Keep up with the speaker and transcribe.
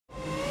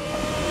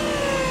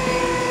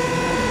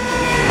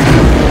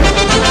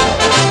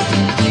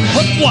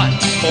one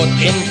foot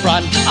in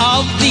front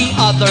of the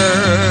other,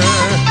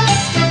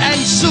 and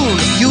soon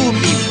you'll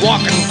be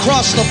walking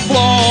across the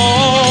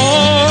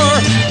floor.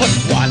 Put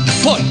one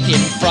foot in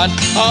front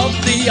of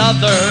the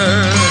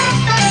other,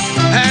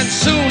 and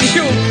soon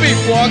you'll be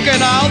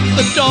walking out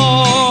the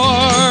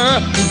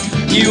door.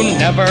 You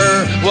never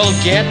will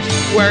get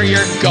where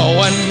you're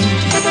going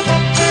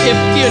if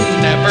you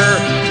never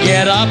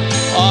get up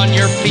on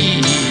your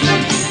feet.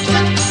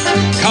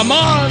 Come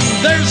on,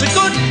 there's a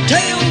good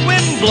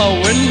tailwind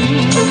blowing.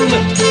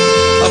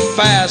 A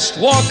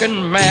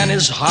fast-walking man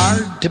is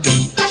hard to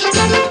beat.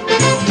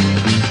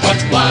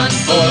 Put one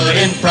foot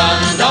in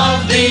front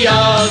of the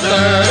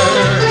other,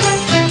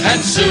 and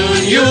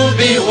soon you'll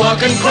be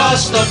walking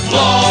across the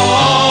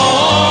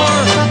floor.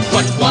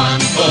 Put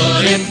one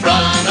foot in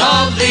front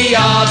of the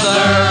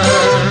other,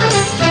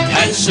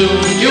 and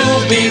soon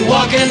you'll be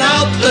walking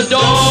out the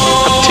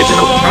door.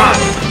 Typical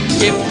prime.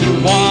 If you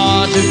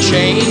want to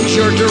change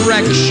your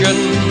direction,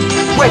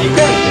 Wait, you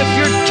got if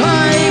your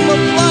time of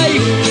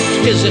life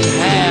is at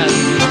hand,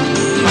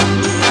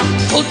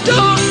 well,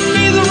 don't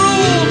be the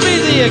rule, be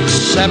the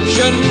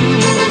exception.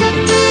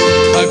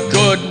 A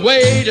good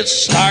way to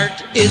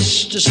start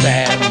is to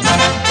stand.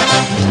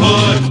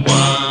 Put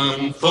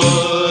one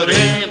foot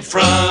in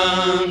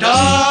front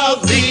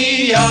of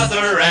the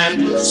other,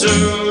 and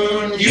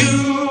soon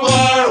you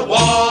are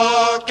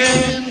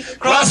walking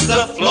across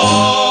the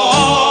floor.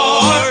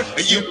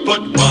 You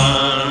put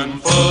one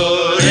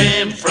foot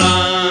in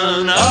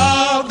front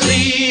of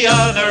the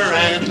other,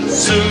 and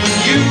soon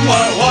you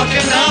are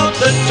walking out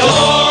the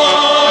door.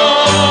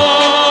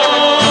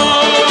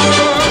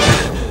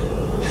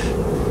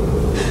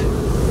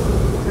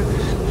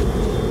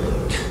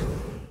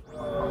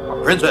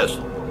 Princess,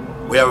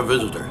 we have a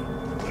visitor.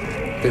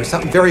 There's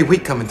something very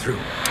weak coming through.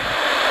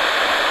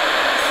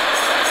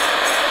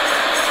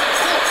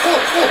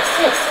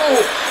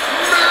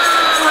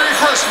 Merry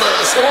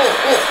Christmas!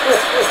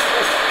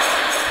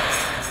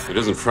 It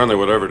isn't friendly,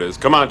 whatever it is.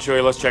 Come on,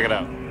 Chewie, let's check it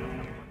out.